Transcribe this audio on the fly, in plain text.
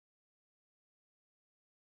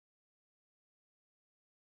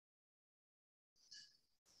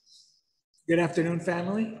Good afternoon,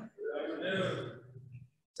 family. Good afternoon.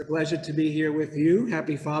 It's a pleasure to be here with you.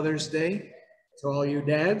 Happy Father's Day to all you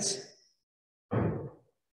dads.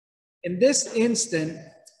 In this instant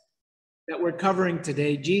that we're covering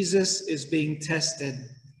today, Jesus is being tested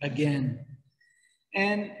again.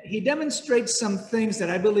 And he demonstrates some things that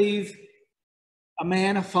I believe a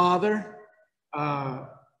man, a father,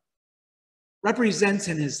 represents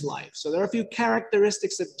in his life. So there are a few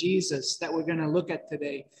characteristics of Jesus that we're going to look at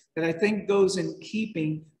today that I think goes in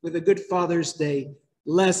keeping with a good Father's Day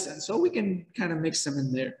lesson. So we can kind of mix them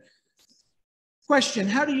in there. Question: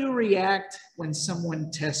 how do you react when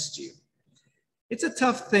someone tests you? It's a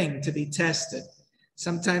tough thing to be tested.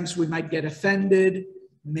 Sometimes we might get offended,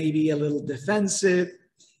 maybe a little defensive.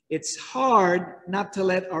 It's hard not to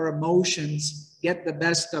let our emotions get the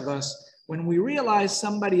best of us when we realize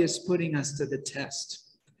somebody is putting us to the test.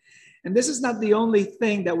 And this is not the only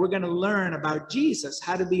thing that we're going to learn about Jesus,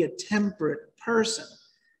 how to be a temperate person,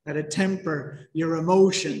 how to temper your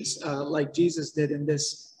emotions like Jesus did in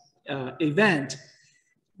this event.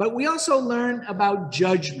 But we also learn about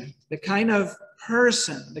judgment, the kind of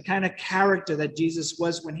person, the kind of character that Jesus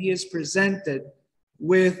was when he is presented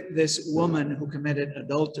with this woman who committed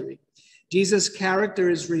adultery. Jesus' character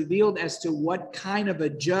is revealed as to what kind of a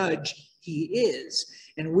judge he is,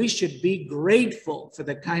 and we should be grateful for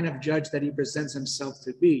the kind of judge that he presents himself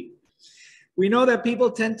to be. We know that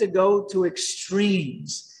people tend to go to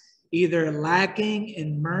extremes, either lacking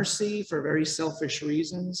in mercy for very selfish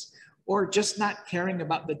reasons, or just not caring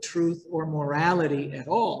about the truth or morality at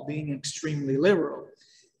all, being extremely liberal.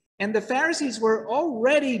 And the Pharisees were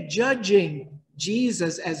already judging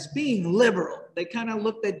Jesus as being liberal. They kind of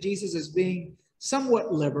looked at Jesus as being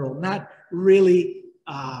somewhat liberal, not really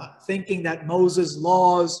thinking that Moses'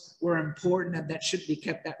 laws were important and that should be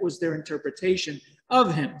kept. That was their interpretation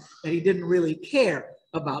of him, that he didn't really care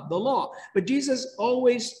about the law. But Jesus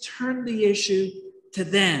always turned the issue to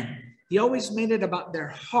them. He always made it about their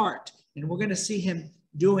heart. And we're going to see him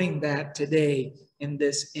doing that today in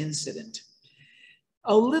this incident.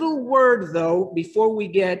 A little word, though, before we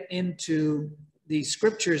get into the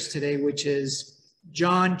scriptures today, which is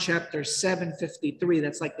John chapter 7:53.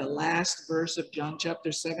 That's like the last verse of John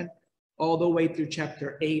chapter 7, all the way through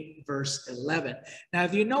chapter 8, verse 11. Now,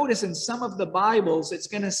 if you notice in some of the Bibles, it's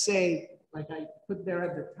going to say, like I put there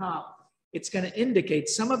at the top, it's going to indicate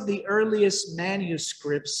some of the earliest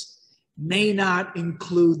manuscripts may not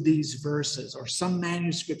include these verses, or some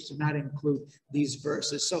manuscripts do not include these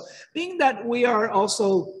verses. So being that we are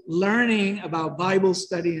also learning about Bible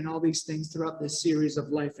study and all these things throughout this series of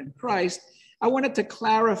Life in Christ, I wanted to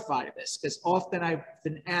clarify this, because often I've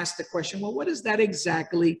been asked the question, well, what does that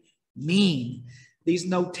exactly mean? These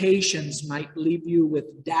notations might leave you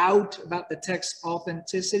with doubt about the text's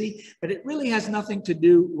authenticity, but it really has nothing to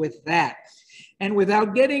do with that. And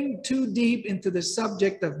without getting too deep into the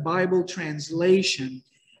subject of Bible translation,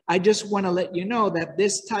 I just want to let you know that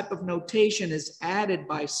this type of notation is added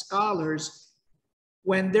by scholars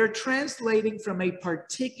when they're translating from a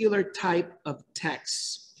particular type of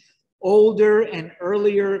text. Older and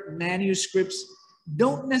earlier manuscripts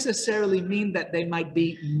don't necessarily mean that they might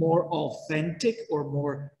be more authentic or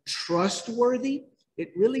more trustworthy.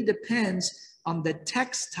 It really depends on the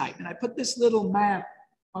text type. And I put this little map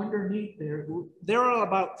underneath there. There are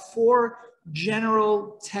about 4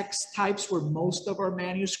 general text types where most of our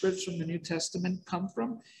manuscripts from the New Testament come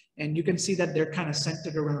from. And you can see that they're kind of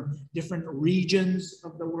centered around different regions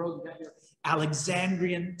of the world. You got your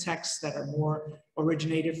Alexandrian texts that are more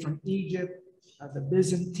originated from Egypt. The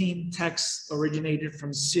Byzantine texts originated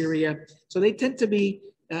from Syria. So they tend to be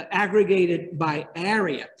aggregated by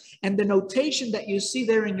area. And the notation that you see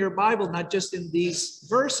there in your Bible, not just in these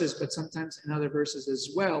verses, but sometimes in other verses as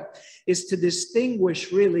well, is to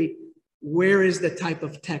distinguish really where is the type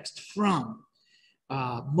of text from.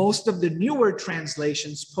 Most of the newer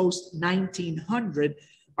translations post 1900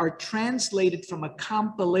 are translated from a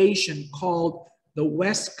compilation called the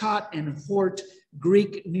Westcott and Hort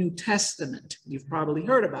Greek New Testament. You've probably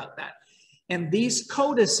heard about that. And these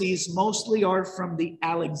codices mostly are from the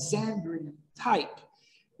Alexandrian type,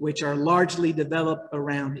 which are largely developed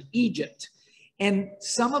around Egypt. And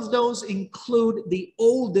some of those include the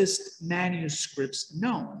oldest manuscripts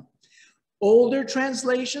known. Older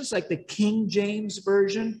translations, like the King James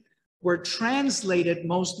Version, were translated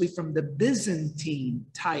mostly from the Byzantine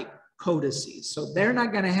type codices. So they're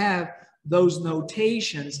not going to have those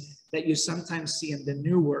notations that you sometimes see in the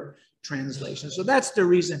newer translations. So that's the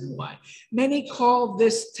reason why. Many call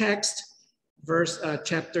this text,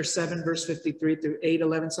 chapter 7, verse 53 through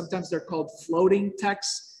 8:11. Sometimes they're called floating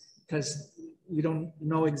texts because you don't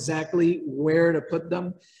know exactly where to put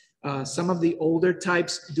them. Some of the older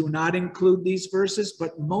types do not include these verses,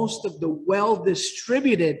 but most of the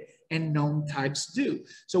well-distributed and known types do.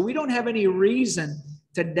 So we don't have any reason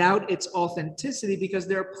to doubt its authenticity because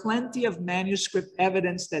there are plenty of manuscript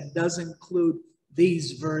evidence that does include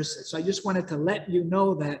these verses. So I just wanted to let you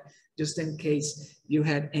know that, just in case you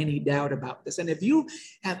had any doubt about this. And if you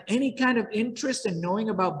have any kind of interest in knowing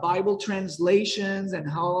about Bible translations and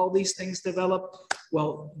how all these things develop,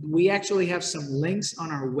 well, we actually have some links on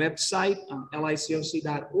our website,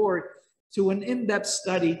 licoc.org, to an in-depth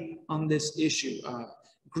study on this issue,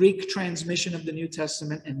 Greek transmission of the New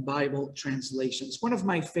Testament and Bible translations. One of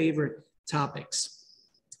my favorite topics.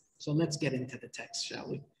 So let's get into the text, shall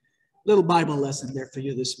we? Little Bible lesson there for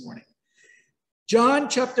you this morning. John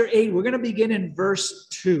chapter 8, we're going to begin in verse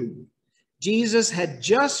 2. Jesus had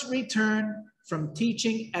just returned from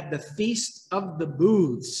teaching at the Feast of the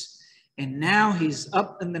Booths. And now he's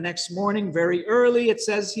up in the next morning very early. It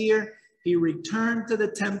says here, he returned to the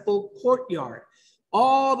temple courtyard.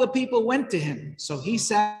 All the people went to him. So he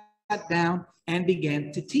sat down and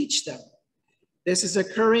began to teach them. This is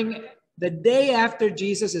occurring the day after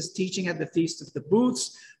Jesus is teaching at the Feast of the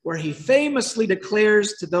Booths, where he famously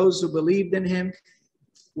declares to those who believed in him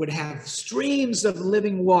would have streams of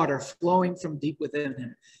living water flowing from deep within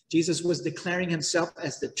him. Jesus was declaring himself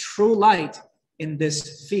as the true light in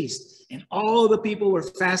this feast. And all the people were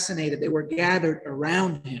fascinated. They were gathered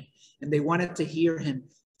around him and they wanted to hear him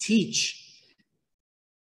teach.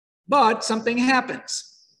 But something happens.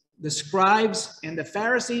 The scribes and the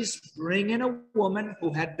Pharisees bring in a woman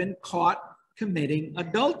who had been caught committing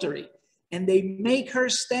adultery. And they make her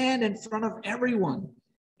stand in front of everyone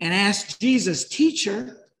and ask Jesus,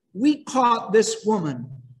 "Teacher, we caught this woman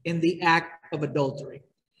in the act of adultery."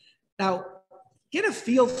 Now, get a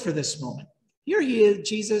feel for this moment. Here he is,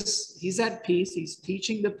 Jesus, he's at peace. He's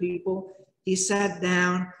teaching the people. He sat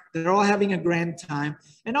down. They're all having a grand time.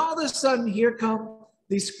 And all of a sudden, here come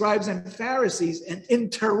these scribes and Pharisees and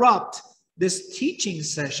interrupt this teaching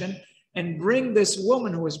session and bring this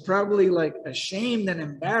woman who was probably like ashamed and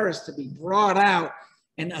embarrassed to be brought out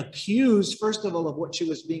and accused, first of all, of what she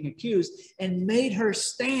was being accused, and made her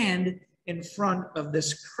stand in front of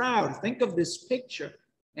this crowd. Think of this picture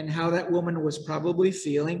and how that woman was probably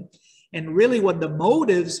feeling, and really what the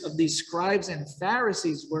motives of these scribes and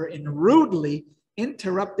Pharisees were in rudely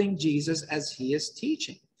interrupting Jesus as he is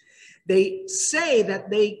teaching. They say that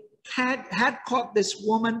they had caught this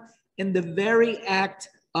woman in the very act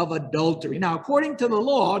of adultery. Now, according to the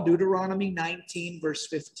law, Deuteronomy 19, verse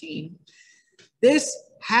 15, this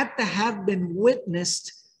had to have been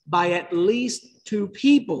witnessed by at least 2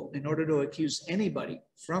 people in order to accuse anybody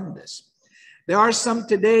from this. There are some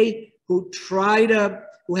today who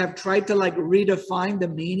have tried to like redefine the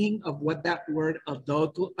meaning of what that word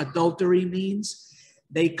adultery means.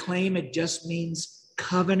 They claim it just means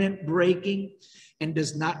covenant breaking and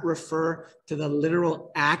does not refer to the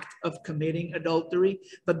literal act of committing adultery.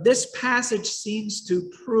 But this passage seems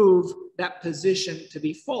to prove that position to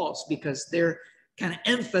be false because they're kind of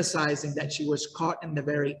emphasizing that she was caught in the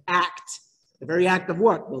very act. The very act of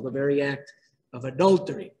what? Well, the very act of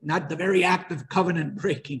adultery, not the very act of covenant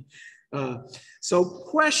breaking. So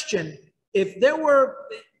question, if there were,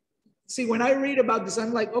 see, when I read about this,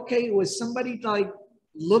 I'm like, okay, was somebody like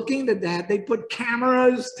looking at that? They put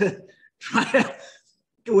cameras to try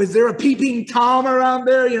to, was there a peeping Tom around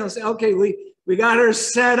there? You know, say, okay, we got her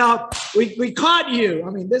set up. We caught you. I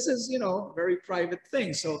mean, this is, you know, a very private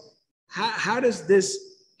thing. So how does this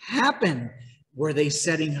happen? Were they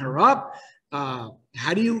setting her up?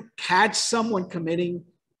 How do you catch someone committing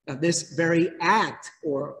this very act,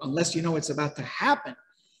 or unless you know it's about to happen?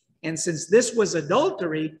 And since this was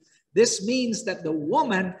adultery, this means that the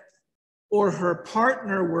woman or her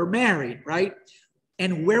partner were married, right?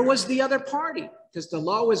 And where was the other party? Because the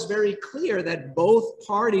law was very clear that both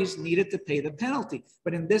parties needed to pay the penalty.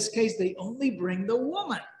 But in this case, they only bring the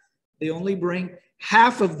woman. They only bring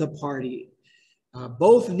half of the party.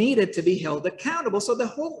 Both needed to be held accountable. So the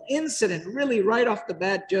whole incident really right off the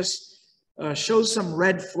bat just shows some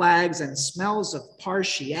red flags and smells of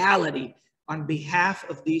partiality on behalf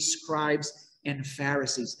of these scribes and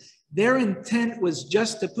Pharisees. Their intent was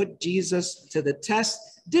just to put Jesus to the test.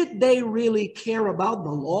 Did they really care about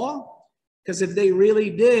the law? Because if they really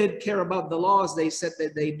did care about the laws, they said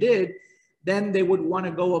that they did, then they would want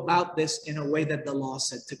to go about this in a way that the law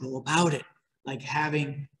said to go about it, like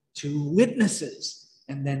having 2 witnesses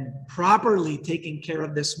and then properly taking care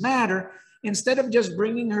of this matter, instead of just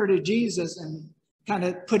bringing her to Jesus and kind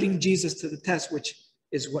of putting Jesus to the test, which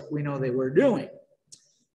is what we know they were doing.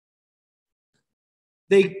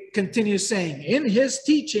 they continue saying, in his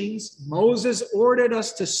teachings, Moses ordered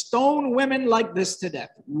us to stone women like this to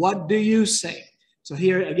death. What do you say? So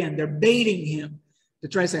here again, they're baiting him to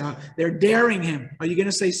try to say, they're daring him. Are you going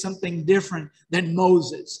to say something different than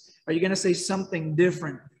Moses? Are you going to say something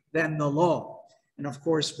different than the law? And of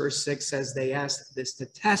course, verse 6 says they asked this to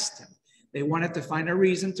test him. They wanted to find a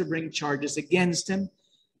reason to bring charges against him.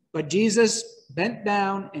 But Jesus bent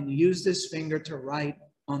down and used his finger to write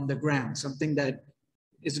on the ground, something that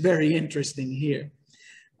is very interesting here.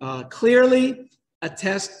 Clearly, a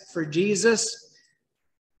test for Jesus.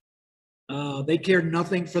 They cared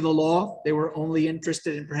nothing for the law. They were only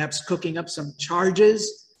interested in perhaps cooking up some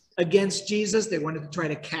charges against Jesus. They wanted to try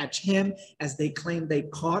to catch him as they claimed they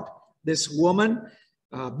caught this woman.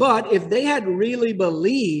 But if they had really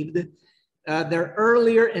believed their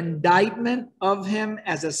earlier indictment of him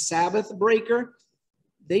as a Sabbath breaker,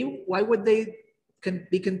 why would they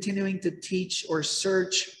be continuing to teach or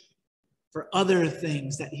search for other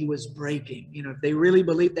things that he was breaking? You know, if they really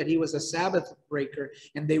believed that he was a Sabbath breaker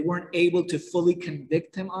and they weren't able to fully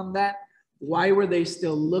convict him on that, why were they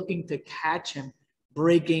still looking to catch him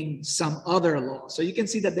breaking some other law? So you can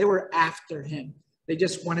see that they were after him. They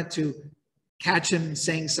just wanted to catch him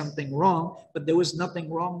saying something wrong, but there was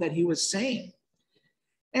nothing wrong that he was saying.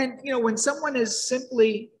 And, you know, when someone is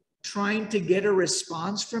simply trying to get a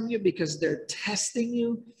response from you because they're testing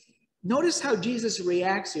you, notice how Jesus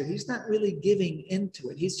reacts here. He's not really giving into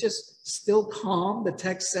it. He's just still calm. The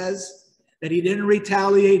text says that he didn't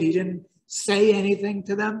retaliate. He didn't say anything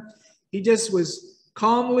to them. He just was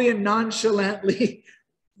calmly and nonchalantly,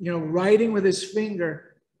 you know, writing with his finger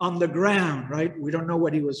on the ground, right? We don't know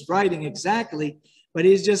what he was writing exactly, but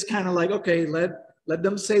he's just kind of like, okay, let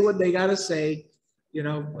them say what they got to say. You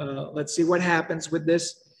know, let's see what happens with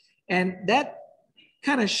this. And that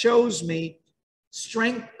kind of shows me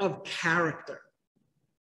strength of character.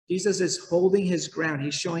 Jesus is holding his ground.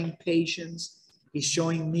 He's showing patience. He's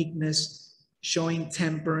showing meekness, showing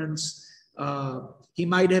temperance. He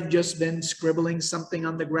might have just been scribbling something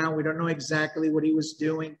on the ground. We don't know exactly what he was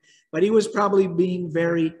doing, but he was probably being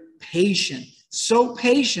very patient. So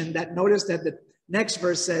patient that notice that the next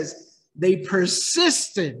verse says they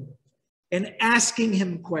persisted in asking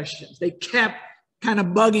him questions. They kept kind of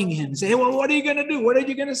bugging him, say, well, what are you going to do? What are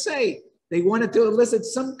you going to say? They wanted to elicit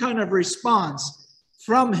some kind of response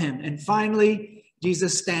from him. And finally,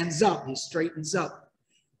 Jesus stands up. He straightens up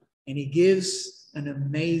and he gives an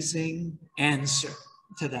amazing answer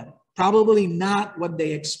to them. Probably not what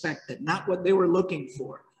they expected, not what they were looking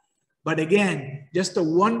for. But again, just a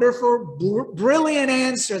wonderful, brilliant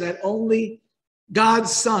answer that only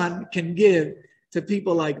God's Son can give to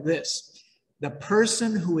people like this. The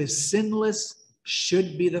person who is sinless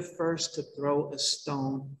should be the first to throw a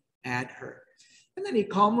stone at her. And then he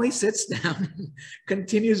calmly sits down and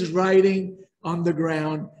continues writing on the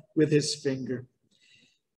ground with his finger.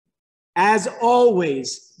 As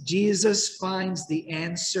always, Jesus finds the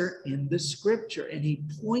answer in the scripture, and he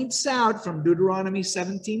points out from Deuteronomy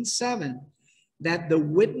 17:7 that the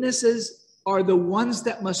witnesses are the ones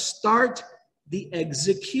that must start the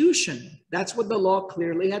execution. That's what the law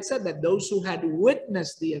clearly had said, that those who had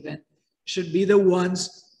witnessed the event should be the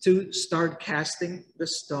ones to start casting the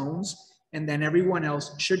stones, and then everyone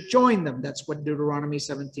else should join them. That's what Deuteronomy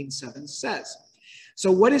 17:7 says.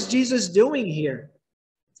 So what is Jesus doing here?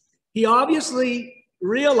 He obviously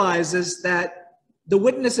realizes that the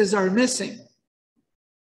witnesses are missing.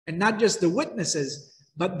 And not just the witnesses,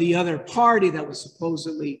 but the other party that was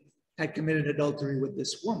supposedly had committed adultery with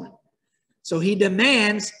this woman. So he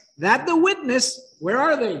demands that the witness, where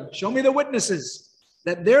are they? Show me the witnesses,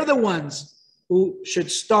 that they're the ones who should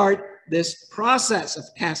start this process of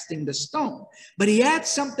casting the stone. But he adds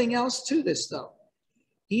something else to this, though.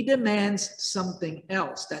 He demands something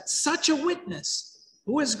else, that such a witness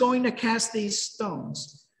who is going to cast these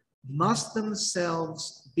stones must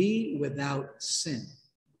themselves be without sin.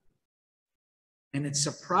 And it's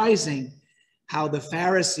surprising how the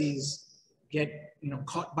Pharisees get,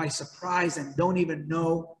 caught by surprise and don't even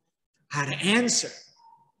know how to answer.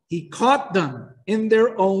 He caught them in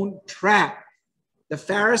their own trap. The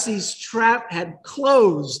Pharisees' trap had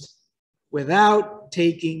closed without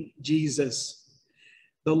taking Jesus.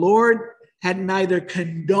 The Lord had neither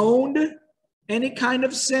condoned any kind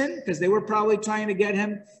of sin, because they were probably trying to get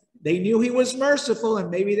him. They knew he was merciful, and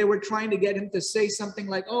maybe they were trying to get him to say something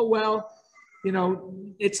like, oh, well,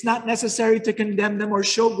 it's not necessary to condemn them or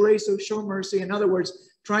show grace or show mercy. In other words,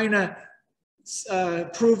 trying to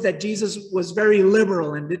prove that Jesus was very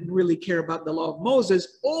liberal and didn't really care about the law of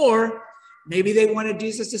Moses. Or maybe they wanted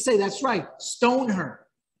Jesus to say, that's right, stone her.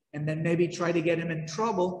 And then maybe try to get him in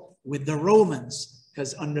trouble with the Romans.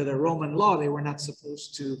 because under the Roman law, they were not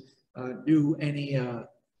supposed to do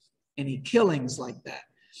any killings like that.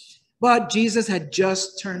 But Jesus had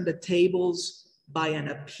just turned the tables by an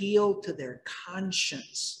appeal to their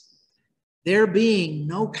conscience, there being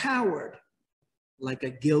no coward like a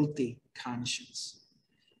guilty conscience.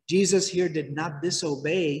 Jesus here did not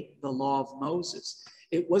disobey the law of Moses.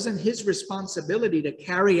 It wasn't his responsibility to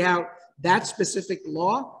carry out that specific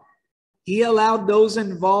law. He allowed those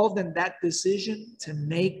involved in that decision to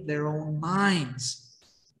make their own minds.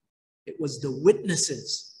 It was the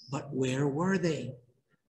witnesses, but where were they?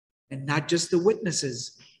 And not just the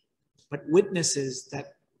witnesses, but witnesses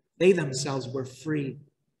that they themselves were free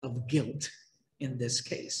of guilt in this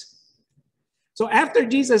case. So after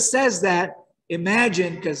Jesus says that,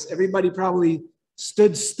 imagine, because everybody probably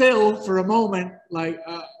stood still for a moment, like,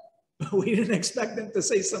 we didn't expect them to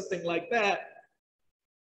say something like that.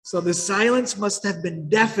 So the silence must have been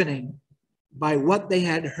deafening by what they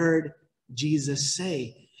had heard Jesus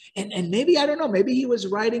say. And maybe, I don't know, maybe he was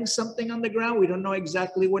writing something on the ground. We don't know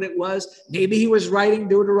exactly what it was. Maybe he was writing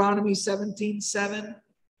Deuteronomy 17:7.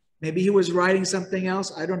 Maybe he was writing something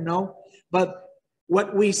else. I don't know. But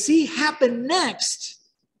what we see happen next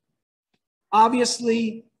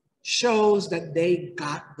obviously shows that they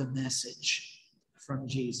got the message from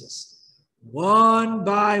Jesus. One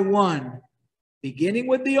by one, beginning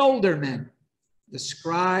with the older men, the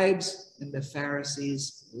scribes and the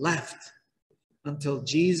Pharisees left until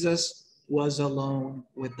Jesus was alone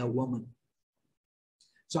with the woman.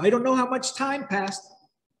 So I don't know how much time passed,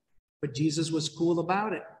 but Jesus was cool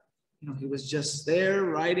about it. You know, he was just there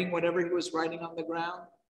writing whatever he was writing on the ground,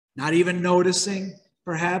 not even noticing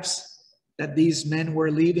perhaps that these men were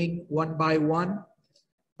leaving one by one.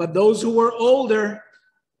 But those who were older,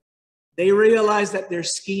 they realized that their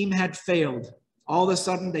scheme had failed. All of a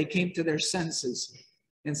sudden, they came to their senses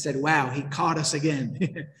and said, wow, he caught us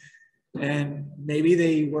again. And maybe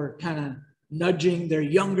they were kind of nudging their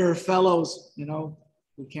younger fellows, you know,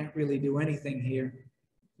 we can't really do anything here.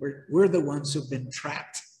 We're the ones who've been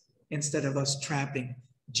trapped instead of us trapping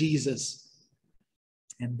Jesus.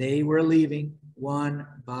 And they were leaving one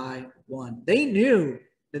by one. They knew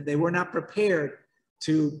that they were not prepared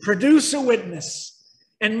to produce a witness,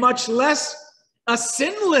 and much less a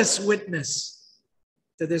sinless witness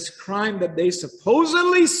to this crime that they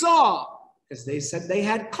supposedly saw, because they said they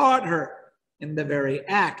had caught her in the very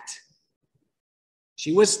act.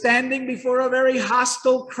 She was standing before a very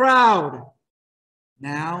hostile crowd.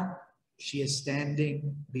 Now she is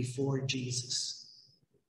standing before Jesus.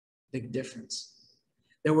 Big difference.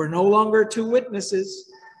 There were no longer two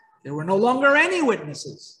witnesses. There were no longer any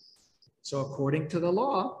witnesses. So according to the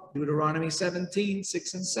law, Deuteronomy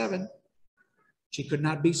 17:6 and 7, she could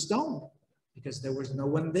not be stoned because there was no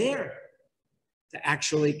one there to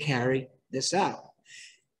actually carry this out.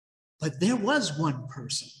 But there was one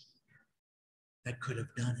person that could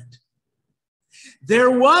have done it.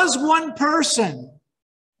 There was one person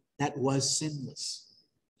that was sinless,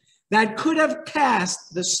 that could have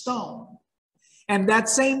cast the stone. And that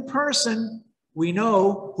same person, we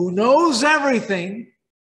know, who knows everything,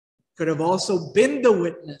 could have also been the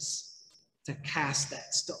witness to cast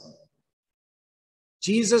that stone.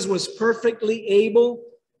 Jesus was perfectly able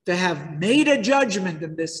to have made a judgment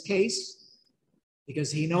in this case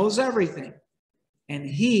because he knows everything and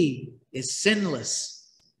he is sinless.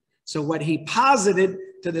 So what he posited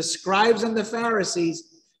to the scribes and the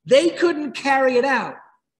Pharisees, they couldn't carry it out,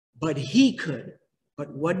 but he could. But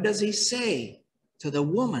what does he say to the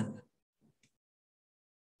woman?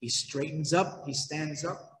 He straightens up, he stands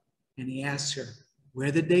up, and he asks her,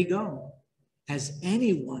 where did they go? Has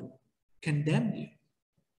anyone condemned you?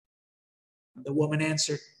 The woman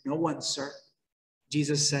answered, no one, sir.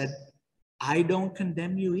 Jesus said, I don't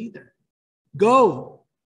condemn you either. Go.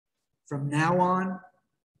 From now on,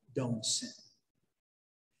 don't sin.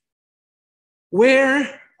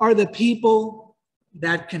 Where are the people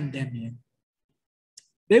that condemn you?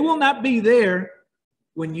 They will not be there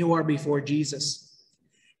when you are before Jesus.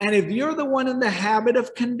 And if you're the one in the habit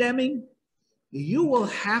of condemning, you will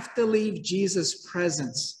have to leave Jesus'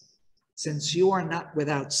 presence, since you are not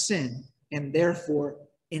without sin and therefore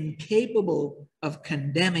incapable of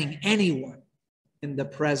condemning anyone in the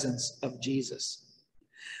presence of Jesus.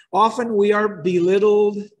 Often we are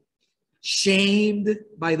belittled, shamed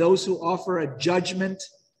by those who offer a judgment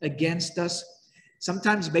against us,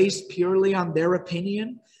 sometimes based purely on their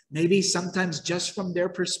opinion, maybe sometimes just from their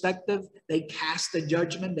perspective. They cast a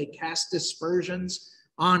judgment, they cast aspersions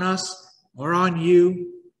on us or on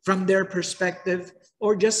you from their perspective,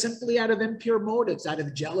 or just simply out of impure motives, out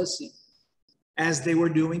of jealousy, as they were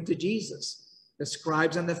doing to Jesus. The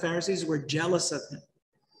scribes and the Pharisees were jealous of him.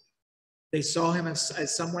 They saw him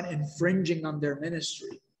as someone infringing on their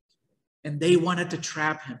ministry, and they wanted to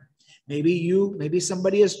trap him. Maybe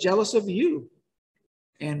somebody is jealous of you,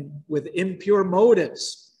 and with impure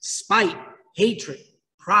motives, spite, hatred,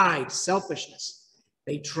 pride, selfishness,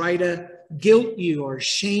 they try to guilt you or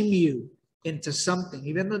shame you into something,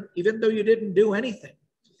 even though you didn't do anything.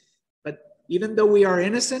 But even though we are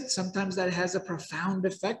innocent, sometimes that has a profound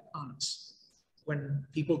effect on us when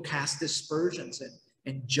people cast aspersions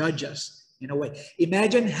and judge us in a way.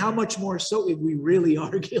 Imagine how much more so if we really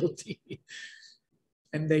are guilty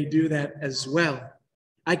and they do that as well.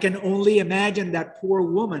 I can only imagine that poor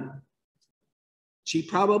woman. She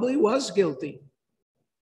probably was guilty.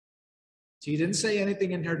 She didn't say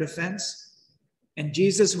anything in her defense. And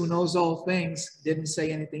Jesus, who knows all things, didn't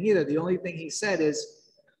say anything either. The only thing he said is,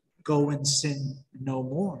 go and sin no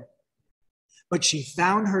more. But she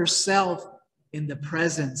found herself in the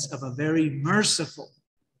presence of a very merciful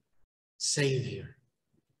Savior.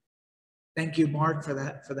 Thank you, Mark, for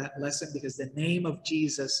that lesson, because the name of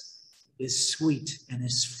Jesus is sweet and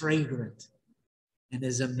is fragrant and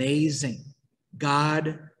is amazing.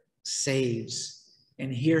 God saves.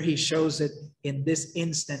 And here he shows it in this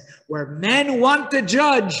instant where men want to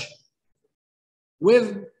judge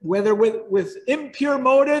whether with impure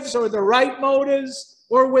motives or the right motives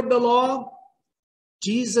or with the law.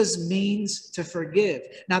 Jesus means to forgive.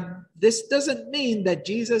 Now, this doesn't mean that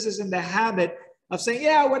Jesus is in the habit of saying,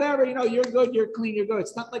 yeah, whatever, you're good, you're clean, you're good.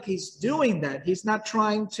 It's not like he's doing that. He's not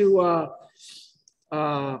trying to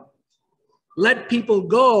let people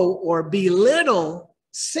go or belittle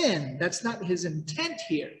sin. That's not his intent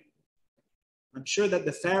here. I'm sure that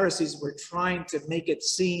the Pharisees were trying to make it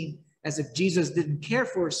seem as if Jesus didn't care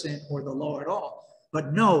for sin or the law at all.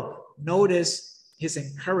 But no, notice his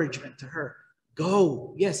encouragement to her.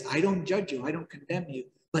 Go. Yes, I don't judge you. I don't condemn you,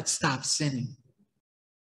 but stop sinning.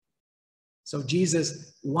 So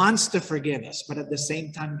Jesus wants to forgive us, but at the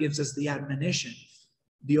same time gives us the admonition.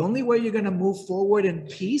 The only way you're going to move forward in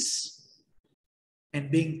peace and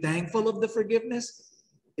being thankful of the forgiveness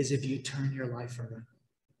is if you turn your life around.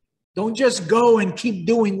 Don't just go and keep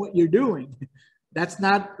doing what you're doing. That's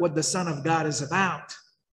not what the Son of God is about,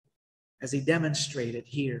 as he demonstrated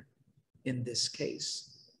here in this case.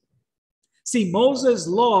 See, Moses'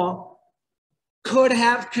 law could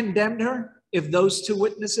have condemned her if those two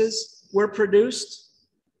witnesses were produced.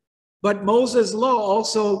 But Moses' law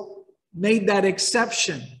also made that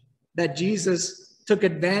exception that Jesus took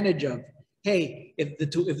advantage of. Hey, if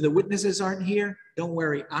the witnesses aren't here, don't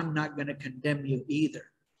worry, I'm not going to condemn you either.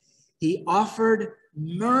 He offered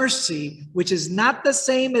mercy, which is not the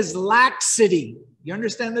same as laxity. You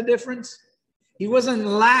understand the difference? He wasn't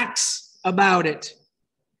lax about it.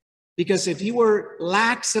 Because if he were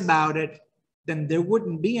lax about it, then there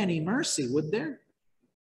wouldn't be any mercy, would there?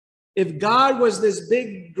 If God was this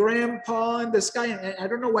big grandpa in the sky, and I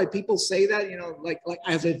don't know why people say that, like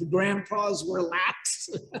as if grandpas were lax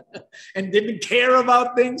and didn't care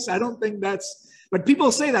about things. I don't think that's, but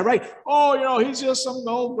people say that, right? Oh, he's just some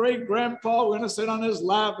old great grandpa. We're going to sit on his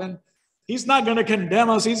lap and he's not going to condemn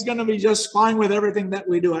us. He's going to be just fine with everything that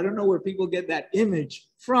we do. I don't know where people get that image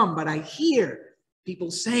from, but I hear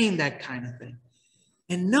people saying that kind of thing.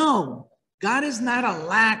 And no, God is not a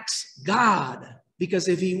lax God. Because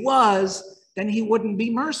if he was, then he wouldn't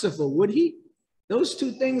be merciful, would he? Those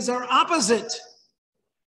two things are opposite.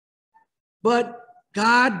 But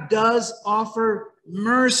God does offer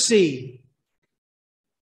mercy.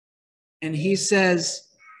 And he says,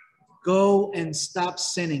 go and stop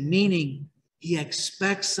sinning, meaning he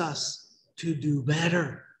expects us to do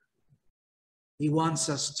better. He wants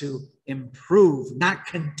us to improve, not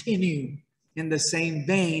continue in the same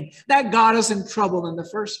vein that got us in trouble in the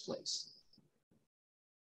first place.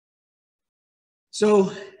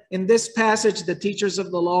 So in this passage, the teachers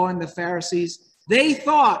of the law and the Pharisees, they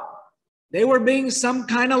thought they were being some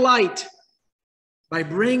kind of light by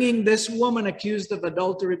bringing this woman accused of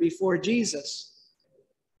adultery before Jesus.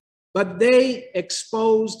 But they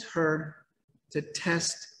exposed her to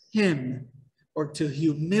test him or to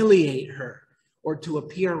humiliate her or to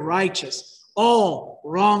appear righteous. All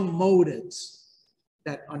wrong motives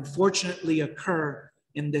that unfortunately occur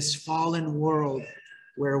in this fallen world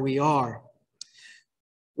where we are.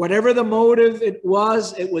 Whatever the motive it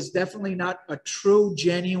was definitely not a true,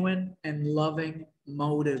 genuine, and loving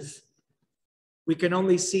motive. We can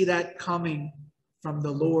only see that coming from the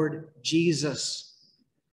Lord Jesus.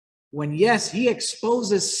 When, yes, he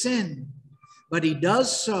exposes sin, but he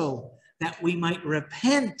does so that we might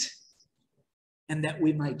repent and that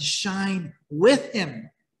we might shine with him.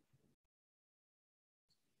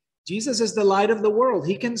 Jesus is the light of the world.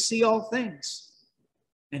 He can see all things.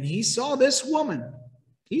 And he saw this woman.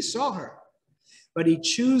 He saw her. But he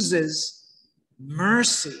chooses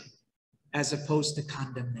mercy as opposed to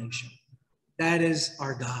condemnation. That is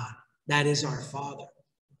our God. That is our Father.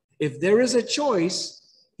 If there is a choice,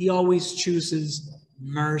 he always chooses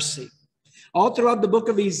mercy. All throughout the book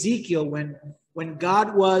of Ezekiel, when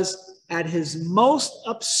God was at his most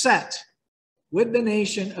upset with the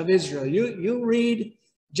nation of Israel, you read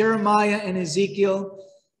Jeremiah and Ezekiel,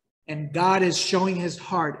 and God is showing his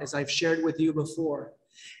heart, as I've shared with you before.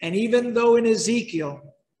 And even though in Ezekiel,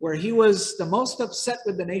 where he was the most upset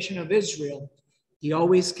with the nation of Israel, he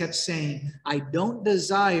always kept saying, I don't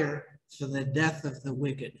desire for the death of the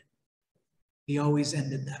wicked. He always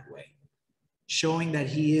ended that way, showing that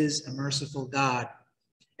he is a merciful God,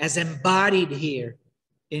 as embodied here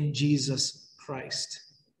in Jesus Christ.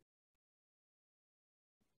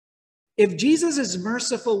 If Jesus is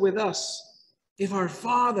merciful with us, if our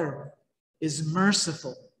Father is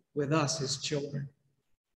merciful with us, his children,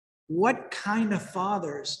 what kind of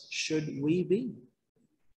fathers should we be?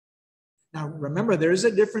 Now, remember, there is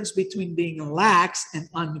a difference between being lax and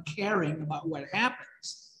uncaring about what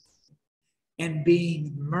happens and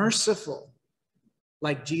being merciful,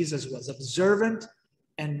 like Jesus was, observant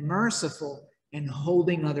and merciful and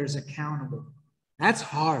holding others accountable. That's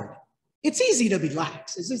hard. It's easy to be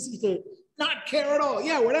lax. It's easy to not care at all.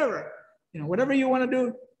 Yeah, whatever. Whatever you want to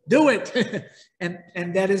do, do it.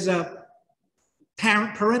 and that is a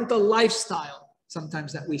parental lifestyle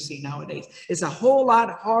sometimes that we see nowadays. It's a whole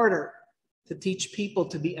lot harder to teach people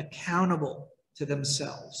to be accountable to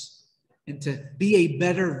themselves and to be a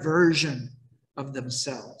better version of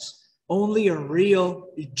themselves. Only a real,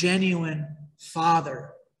 genuine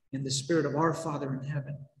father in the spirit of our Father in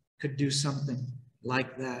heaven could do something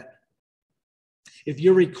like that. If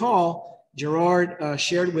you recall, Gerard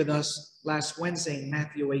shared with us last Wednesday in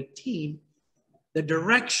Matthew 18, the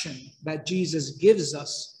direction that Jesus gives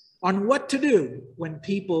us on what to do when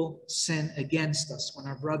people sin against us, when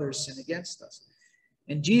our brothers sin against us.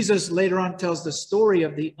 And Jesus later on tells the story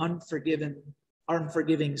of the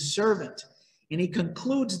unforgiving servant. And he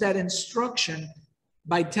concludes that instruction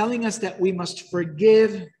by telling us that we must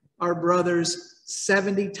forgive our brothers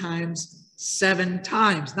 70 times, 7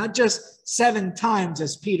 times, not just 7 times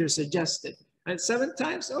as Peter suggested. Right? 7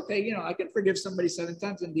 times? Okay, I can forgive somebody 7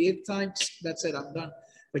 times, and the 8th time, that's it, I'm done.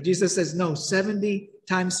 But Jesus says, no, 70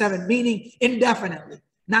 times 7, meaning indefinitely,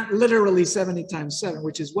 not literally 70 times 7,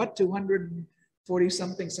 which is what, 240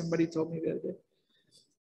 something, somebody told me the other day.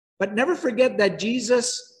 But never forget that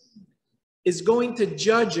Jesus is going to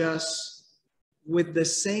judge us with the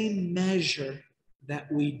same measure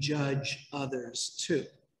that we judge others too.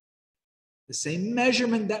 The same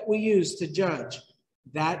measurement that we use to judge,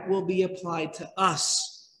 that will be applied to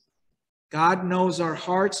us. God knows our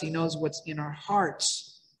hearts. He knows what's in our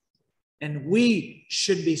hearts. And we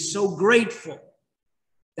should be so grateful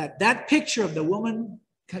that that picture of the woman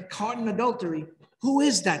caught in adultery, who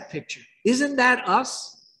is that picture? Isn't that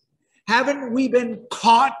us? Haven't we been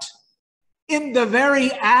caught in the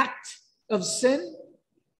very act of sin?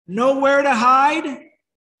 Nowhere to hide.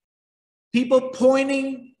 People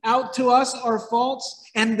pointing out to us our faults,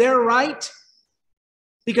 and they're right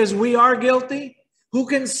because we are guilty. Who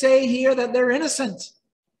can say here that they're innocent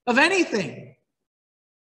of anything?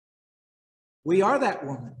 We are that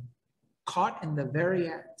woman caught in the very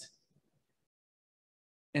act.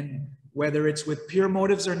 And whether it's with pure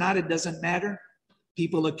motives or not, it doesn't matter.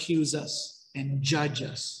 People accuse us and judge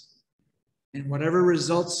us. And whatever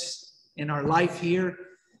results in our life here,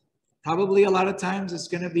 probably a lot of times it's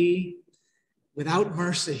going to be without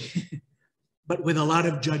mercy, but with a lot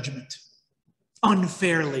of judgment,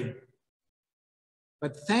 unfairly.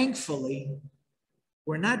 But thankfully,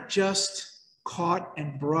 we're not just caught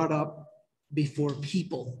and brought up before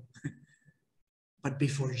people, but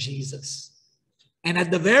before Jesus. And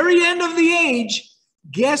at the very end of the age,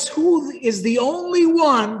 guess who is the only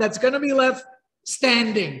one that's going to be left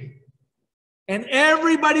standing? And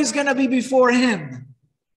everybody's going to be before him,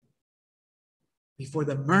 before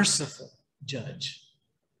the merciful judge.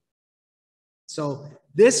 So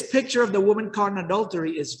this picture of the woman caught in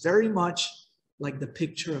adultery is very much like the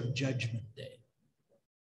picture of Judgment Day.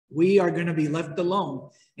 We are going to be left alone,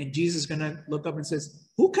 and Jesus is going to look up and says,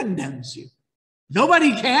 who condemns you?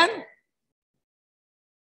 Nobody can.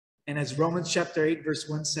 And as Romans chapter 8 verse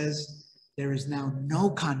 1 says, there is now no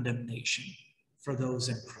condemnation for those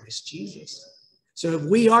in Christ Jesus. So if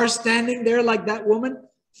we are standing there like that woman,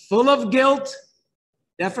 full of guilt,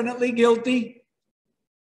 definitely guilty,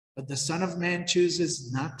 but the Son of Man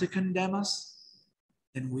chooses not to condemn us,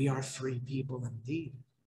 then we are free people indeed.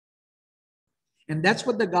 And that's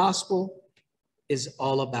what the gospel is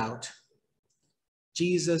all about.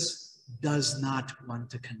 Jesus does not want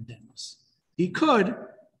to condemn us. He could,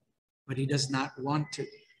 but he does not want to.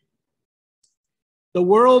 The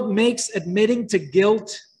world makes admitting to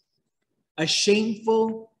guilt a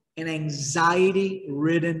shameful and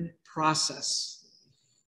anxiety-ridden process.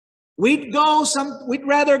 We'd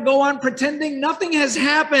rather go on pretending nothing has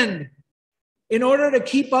happened in order to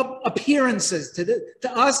keep up appearances.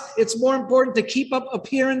 To us, it's more important to keep up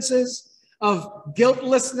appearances of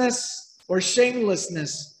guiltlessness or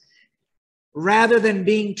shamelessness rather than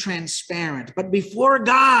being transparent. But before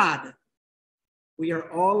God, we are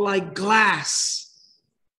all like glass.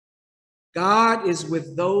 God is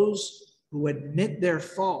with those who admit their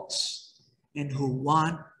faults and who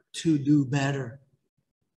want to do better.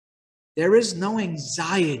 There is no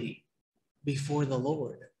anxiety before the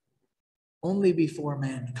Lord, only before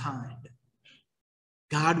mankind.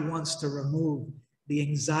 God wants to remove the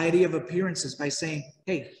anxiety of appearances by saying,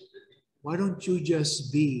 hey, why don't you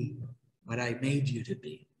just be what I made you to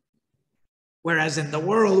be? Whereas in the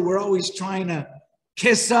world, we're always trying to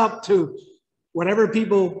kiss up to whatever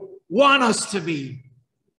people want us to be.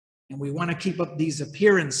 And we want to keep up these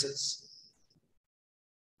appearances.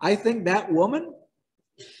 I think that woman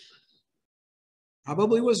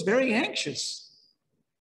probably was very anxious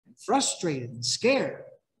and frustrated and scared.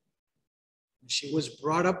 She was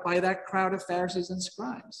brought up by that crowd of Pharisees and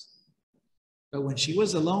scribes. But when she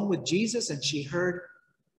was alone with Jesus and she heard,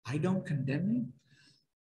 I don't condemn you,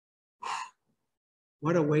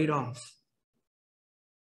 what a weight off.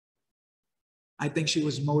 I think she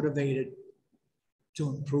was motivated to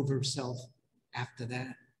improve herself after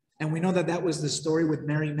that. And we know that that was the story with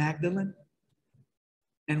Mary Magdalene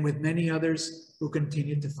and with many others who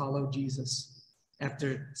continued to follow Jesus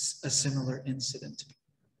after a similar incident.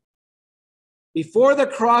 Before the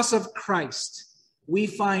cross of Christ, we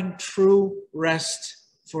find true rest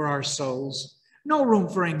for our souls. No room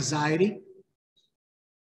for anxiety.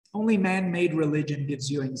 Only man-made religion gives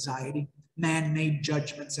you anxiety. Man-made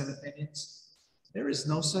judgments and opinions. There is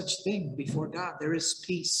no such thing before God. There is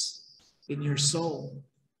peace in your soul.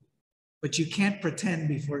 But you can't pretend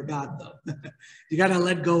before God, though. You got to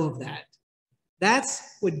let go of that. That's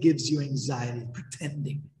what gives you anxiety,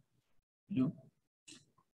 pretending. You know?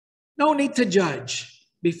 No need to judge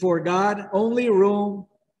before God. Only room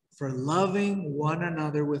for loving one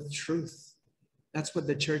another with truth. That's what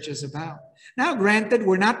the church is about. Now, granted,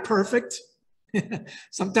 we're not perfect.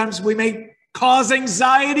 Sometimes we may cause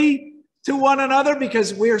anxiety to one another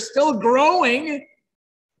because we're still growing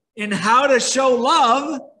in how to show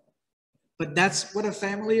love. But that's what a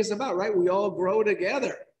family is about, right? We all grow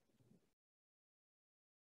together.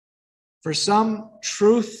 For some,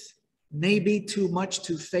 truth may be too much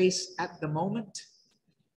to face at the moment.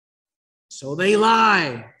 So they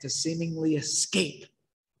lie to seemingly escape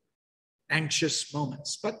anxious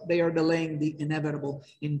moments, but they are delaying the inevitable.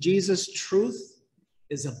 In Jesus, truth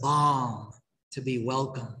is a balm to be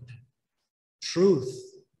welcomed.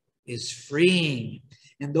 Truth is freeing.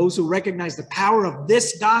 And those who recognize the power of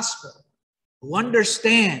this gospel, who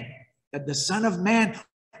understand that the Son of Man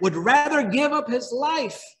would rather give up his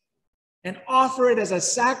life and offer it as a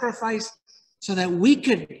sacrifice so that we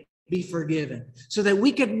could be forgiven, so that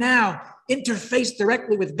we could now interface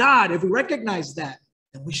directly with God. If we recognize that,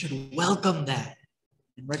 then we should welcome that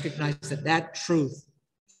and recognize that that truth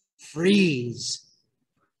frees.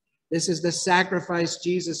 This is the sacrifice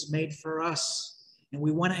Jesus made for us. And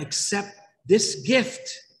we want to accept this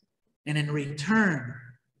gift and in return,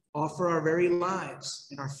 offer our very lives.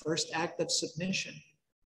 And our first act of submission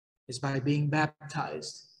is by being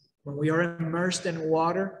baptized. When we are immersed in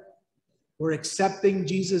water, we're accepting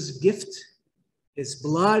Jesus' gift, his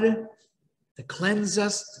blood to cleanse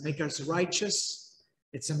us, to make us righteous.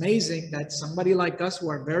 It's amazing that somebody like us who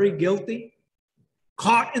are very guilty,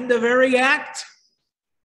 caught in the very act,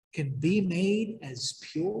 can be made as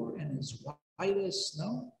pure and as white as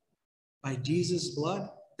snow by Jesus' blood.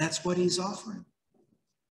 That's what he's offering.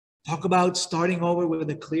 Talk about starting over with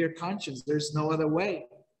a clear conscience. There's no other way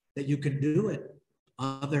that you can do it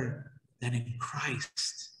other than in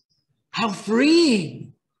Christ. How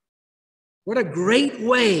freeing! What a great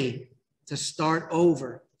way to start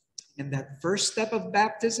over. And that first step of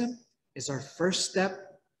baptism is our first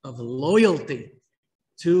step of loyalty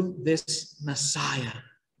to this Messiah.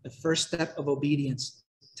 The first step of obedience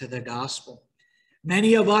to the gospel.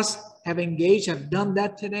 Many of us have engaged, have done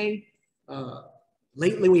that today.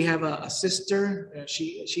 Lately, we have a sister.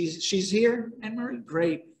 She's here, Anne-Marie.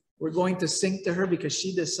 Great. We're going to sing to her because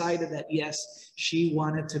she decided that, yes, she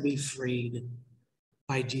wanted to be freed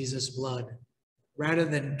by Jesus' blood. rather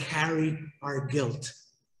than carry our guilt.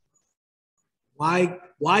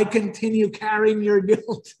 Why continue carrying your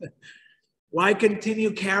guilt? Why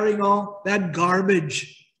continue carrying all that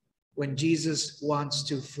garbage when Jesus wants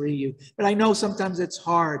to free you? But I know sometimes it's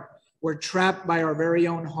hard. We're trapped by our very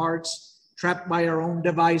own hearts, trapped by our own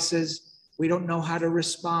devices. We don't know how to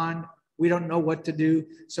respond. We don't know what to do.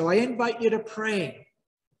 So I invite you to pray.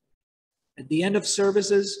 At the end of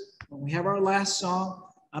services, when we have our last song,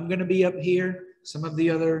 I'm going to be up here. Some of the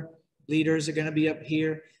other leaders are going to be up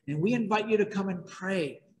here. And we invite you to come and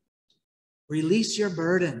pray. Release your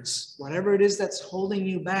burdens, whatever it is that's holding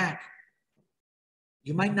you back.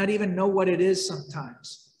 You might not even know what it is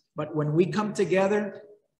sometimes. But when we come together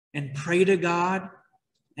and pray to God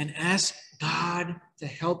and ask God to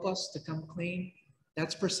help us to come clean,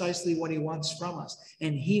 that's precisely what he wants from us.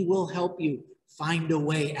 And he will help you find a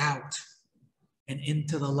way out and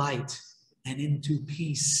into the light and into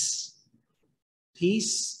peace.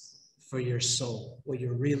 Peace for your soul, where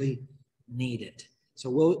you really need it. So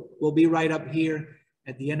we'll be right up here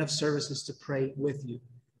at the end of services to pray with you.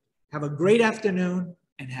 Have a great afternoon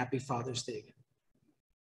and happy Father's Day again.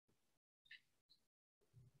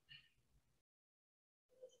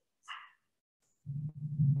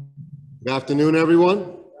 Good afternoon,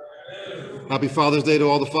 everyone. Happy Father's Day to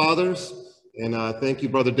all the fathers. And thank you,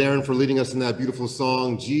 Brother Darren, for leading us in that beautiful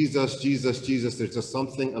song, Jesus, Jesus, Jesus. There's just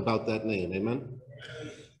something about that name. Amen.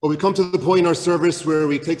 Well, we come to the point in our service where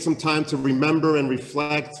we take some time to remember and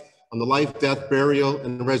reflect on the life, death, burial,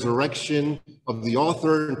 and resurrection of the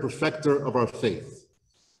author and perfecter of our faith,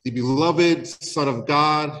 the beloved Son of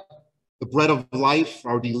God, the bread of life,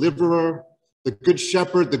 our deliverer, the good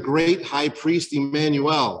shepherd, the great high priest,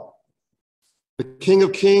 Emmanuel, the King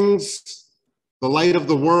of Kings, the light of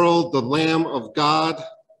the world, the Lamb of God,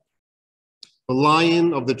 the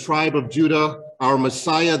Lion of the tribe of Judah, our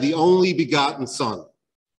Messiah, the only begotten Son,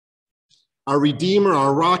 our Redeemer,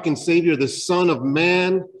 our rock and Savior, the Son of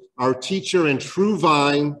Man, our teacher and true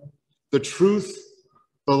vine, the truth,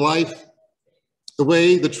 the life, the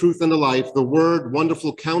way, the truth, and the life, the Word,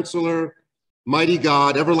 wonderful Counselor, mighty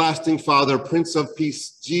God, everlasting Father, Prince of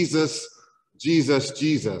Peace, Jesus, Jesus,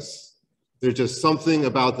 Jesus. There's just something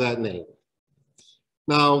about that name.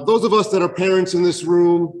 Now, those of us that are parents in this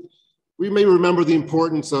room, we may remember the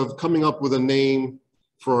importance of coming up with a name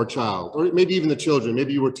for our child, or maybe even the children.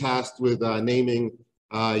 Maybe you were tasked with naming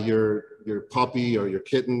your puppy or your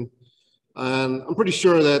kitten. And I'm pretty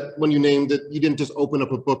sure that when you named it, you didn't just open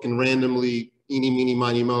up a book and randomly, eeny, meeny,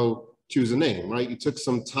 miny, mo, choose a name, right? You took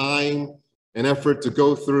some time and effort to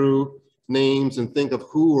go through names and think of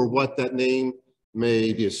who or what that name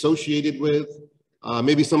may be associated with.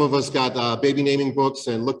 Maybe some of us got baby naming books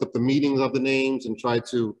and looked up the meanings of the names and tried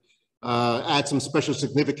to add some special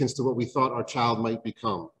significance to what we thought our child might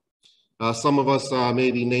become. Some of us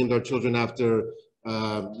maybe named our children after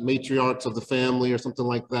matriarchs of the family or something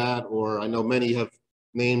like that, or I know many have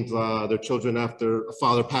named their children after a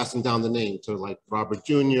father passing down the name, so like Robert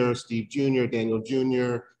Jr., Steve Jr., Daniel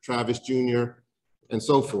Jr., Travis Jr., and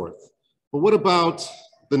so forth. But what about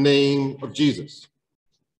the name of Jesus?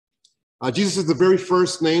 Jesus is the very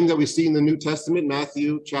first name that we see in the New Testament,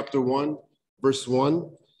 Matthew chapter 1, verse 1.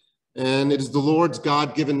 And it is the Lord's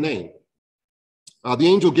God-given name. The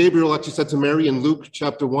angel Gabriel actually said to Mary in Luke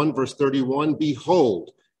chapter 1, verse 31,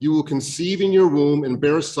 "Behold, you will conceive in your womb and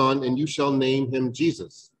bear a son, and you shall name him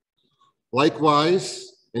Jesus."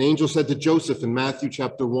 Likewise, an angel said to Joseph in Matthew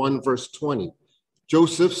chapter 1, verse 20,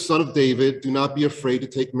 "Joseph, son of David, do not be afraid to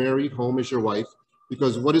take Mary home as your wife,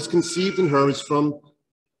 because what is conceived in her is from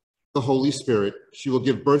the Holy Spirit. She will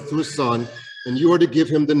give birth to a son, and you are to give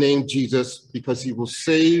him the name Jesus, because he will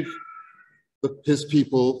save his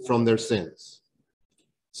people from their sins."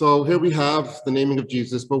 So here we have the naming of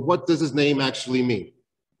Jesus, but what does his name actually mean?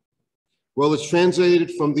 Well, it's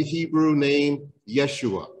translated from the Hebrew name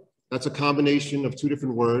Yeshua. That's a combination of two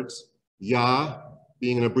different words, Yah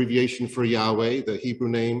being an abbreviation for Yahweh, the Hebrew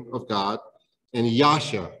name of God, and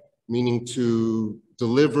Yasha, meaning to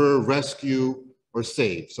deliver, rescue, or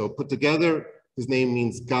save. So put together, his name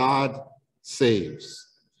means God saves,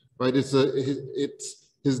 right?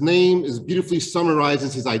 His name is beautifully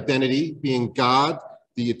summarizes his identity, being God,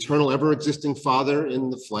 the eternal, ever-existing Father in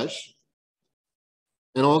the flesh,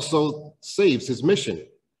 and also saves his mission,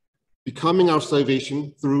 becoming our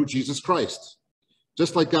salvation through Jesus Christ.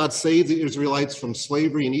 Just like God saved the Israelites from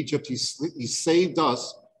slavery in Egypt, he saved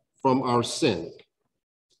us from our sin.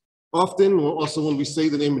 Often, also when we say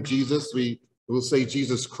the name of Jesus, we will say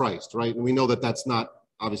Jesus Christ, right? And we know that that's not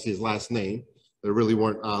obviously his last name. There really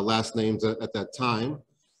weren't last names at that time.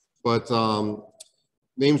 But,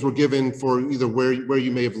 names were given for either where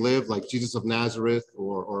you may have lived, like Jesus of Nazareth,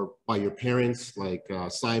 or by your parents, like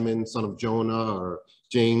Simon, son of Jonah, or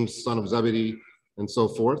James, son of Zebedee, and so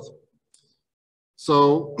forth.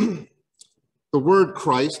 So the word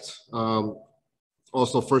Christ,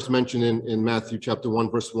 also first mentioned in Matthew chapter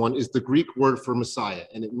 1, verse 1, is the Greek word for Messiah,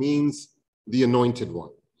 and it means the anointed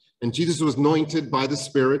one. And Jesus was anointed by the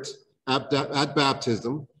Spirit at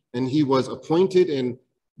baptism, and he was appointed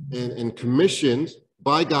and commissioned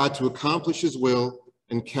by God to accomplish his will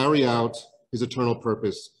and carry out his eternal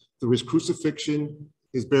purpose through his crucifixion,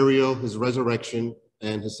 his burial, his resurrection,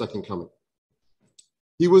 and his second coming.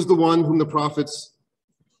 He was the one whom the prophets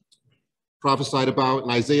prophesied about. In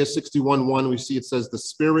Isaiah 61:1, we see it says, "The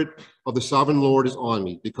Spirit of the sovereign Lord is on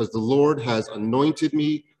me, because the Lord has anointed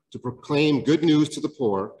me to proclaim good news to the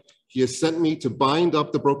poor. He has sent me to bind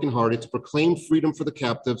up the brokenhearted, to proclaim freedom for the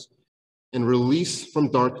captives, and release from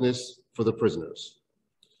darkness for the prisoners."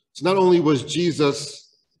 So not only was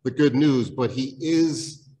Jesus the good news, but he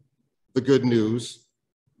is the good news.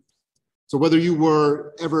 So whether you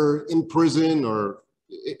were ever in prison or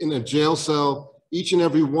in a jail cell, each and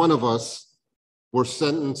every one of us were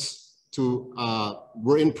sentenced to,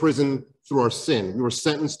 were in prison through our sin. We were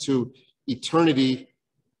sentenced to eternity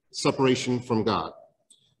separation from God.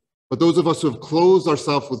 But those of us who have clothed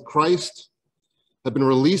ourselves with Christ have been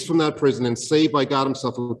released from that prison and saved by God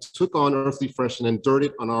himself, who took on earthly flesh and endured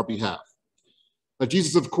it on our behalf. Now,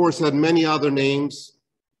 Jesus, of course, had many other names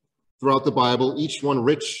throughout the Bible, each one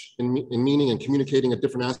rich in meaning and communicating a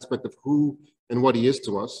different aspect of who and what he is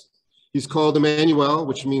to us. He's called Emmanuel,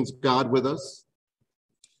 which means God with us.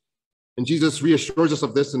 And Jesus reassures us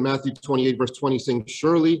of this in Matthew 28, verse 20, saying,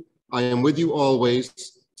 "Surely I am with you always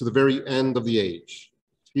to the very end of the age."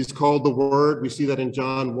 He's called the Word. We see that in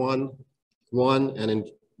John 1:1 and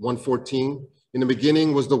in 1:14. "In the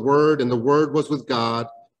beginning was the Word, and the Word was with God,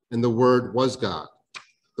 and the Word was God.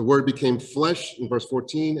 The Word became flesh," in verse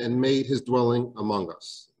 14, "and made his dwelling among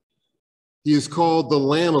us." He is called the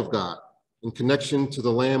Lamb of God in connection to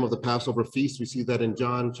the Lamb of the Passover feast. We see that in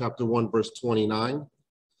John chapter 1, verse 29.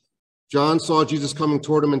 John saw Jesus coming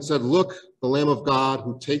toward him and said, "Look, the Lamb of God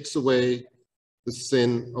who takes away the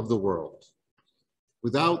sin of the world."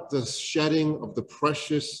 Without the shedding of the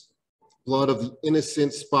precious blood of the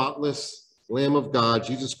innocent, spotless Lamb of God,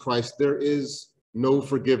 Jesus Christ, there is no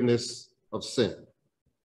forgiveness of sin.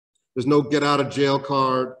 There's no get out of jail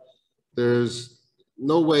card. There's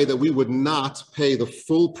no way that we would not pay the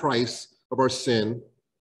full price of our sin,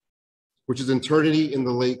 which is eternity in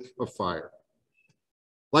the lake of fire.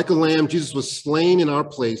 Like a lamb, Jesus was slain in our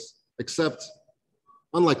place, except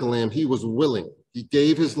unlike a lamb, he was willing. He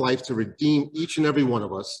gave his life to redeem each and every one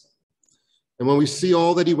of us. And when we see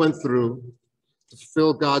all that he went through to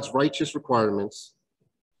fulfill God's righteous requirements,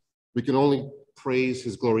 we can only praise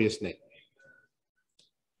his glorious name.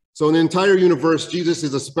 So in the entire universe, Jesus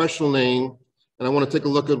is a special name. And I want to take a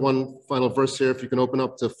look at one final verse here. If you can open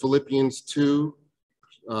up to Philippians 2,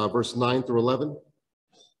 verse 9 through 11.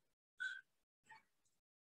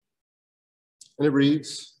 And it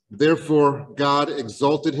reads, "Therefore God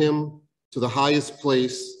exalted him to the highest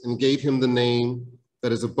place and gave him the name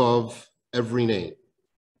that is above every name,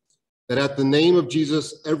 that at the name of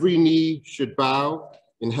Jesus every knee should bow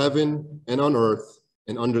in heaven and on earth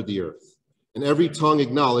and under the earth, and every tongue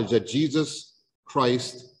acknowledge that Jesus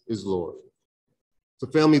Christ is Lord." So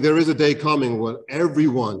family, there is a day coming when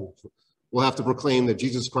everyone will have to proclaim that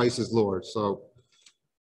Jesus Christ is Lord. So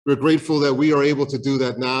we're grateful that we are able to do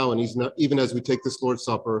that now, and even as we take this Lord's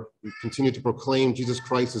Supper, we continue to proclaim Jesus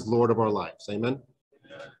Christ as Lord of our lives. Amen.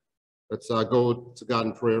 Let's go to God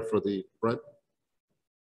in prayer for the bread.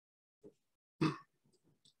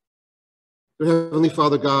 Dear Heavenly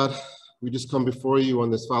Father God, we just come before you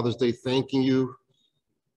on this Father's Day, thanking you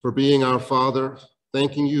for being our Father,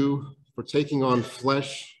 thanking you for taking on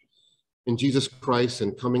flesh in Jesus Christ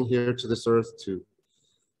and coming here to this earth to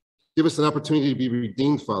give us an opportunity to be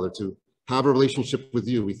redeemed, Father, to have a relationship with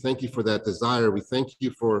you. We thank you for that desire. We thank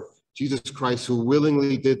you for Jesus Christ, who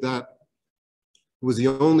willingly did that, who was the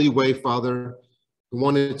only way, Father, who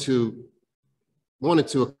wanted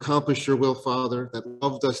to accomplish your will, Father, that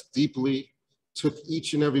loved us deeply, took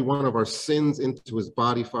each and every one of our sins into his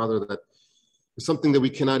body, Father, that is something that we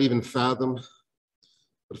cannot even fathom.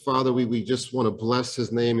 But Father, we just want to bless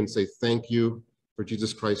his name and say thank you for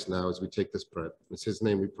Jesus Christ now as we take this bread. It's his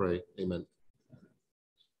name we pray. Amen.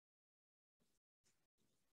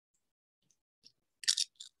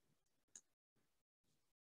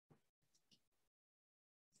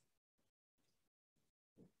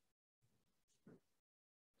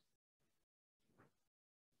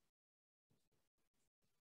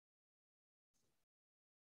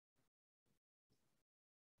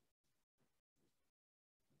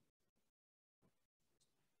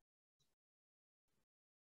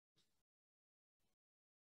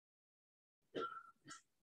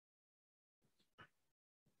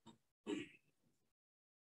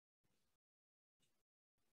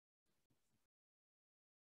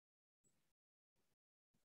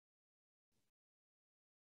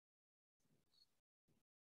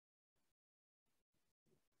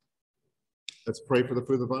 Let's pray for the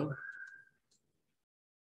fruit of the vine.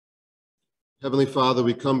 Heavenly Father,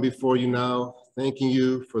 we come before you now, thanking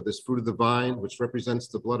you for this fruit of the vine, which represents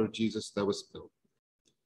the blood of Jesus that was spilled.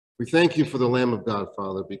 We thank you for the Lamb of God,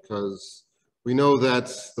 Father, because we know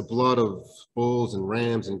that the blood of bulls and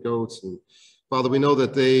rams and goats, and Father, we know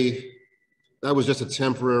that that was just a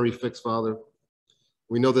temporary fix, Father.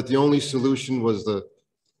 We know that the only solution was the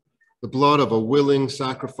blood of a willing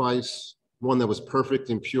sacrifice, one that was perfect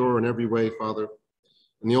and pure in every way, Father.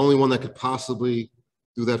 And the only one that could possibly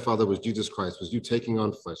do that, Father, was Jesus Christ, was you taking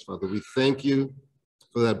on flesh, Father. We thank you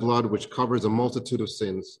for that blood which covers a multitude of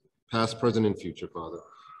sins, past, present, and future, Father.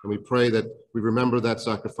 And we pray that we remember that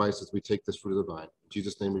sacrifice as we take this fruit of the vine. In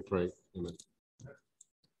Jesus' name we pray, amen.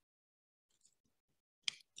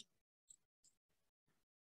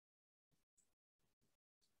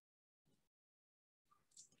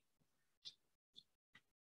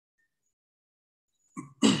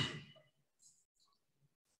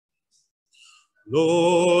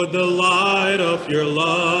 Lord, the light of your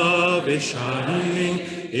love is shining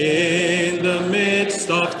in the midst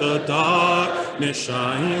of the darkness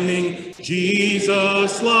shining.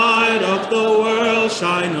 Jesus, light of the world,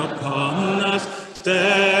 shine upon us.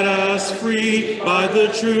 Set us free by the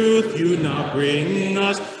truth you now bring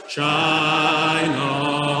us. Shine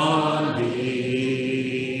on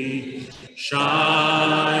me.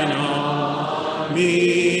 Shine on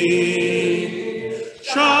me.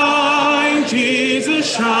 Shine, Jesus,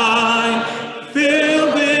 shine.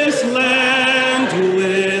 Fill this land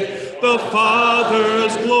with the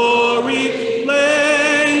Father's glory.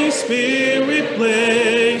 Blaze, Spirit,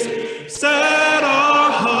 blaze. Set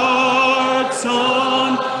our hearts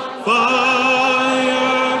on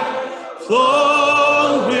fire.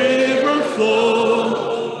 Flow, river,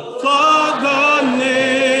 flow. Flood the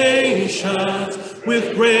nations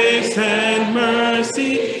with grace and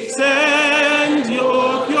mercy. Send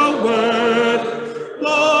your pure word,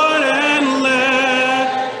 Lord, and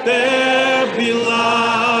let there be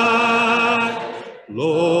light.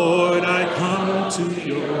 Lord, I come to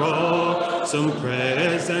your awesome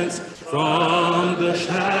presence, from the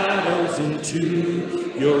shadows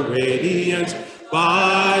into your radiance.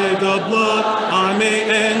 By the blood I may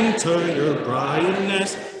enter your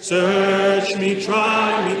brightness. Search me,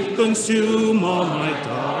 try me, consume all my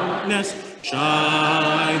darkness.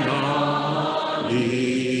 Shine on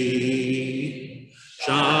me.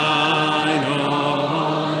 Shine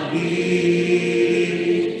on me.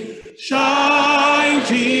 Shine,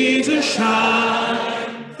 Jesus, shine.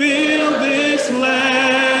 Fill this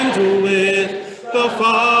land with the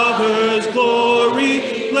Father's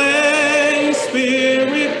glory. Blaze,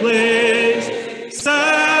 Spirit, blaze.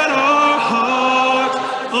 Set our hearts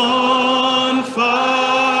on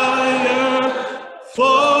fire.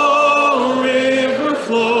 Flow, river,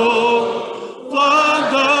 flow. Flood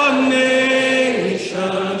the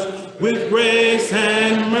nations with grace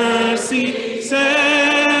and mercy.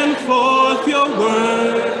 Send forth your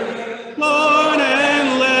word, Lord,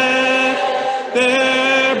 and let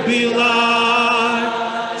there be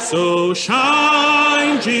light. So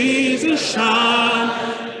shine, Jesus, shine.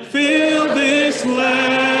 Fill this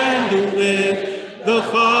land with the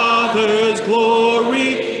Father's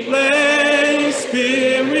glory. Blaze,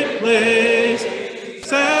 Spirit, blaze.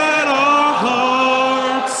 Set our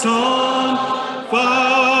hearts on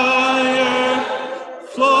fire.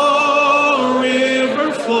 Flow,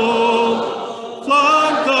 river, flow.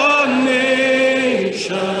 Flood the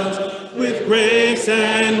nations with grace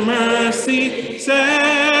and mercy.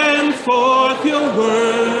 Send forth your word,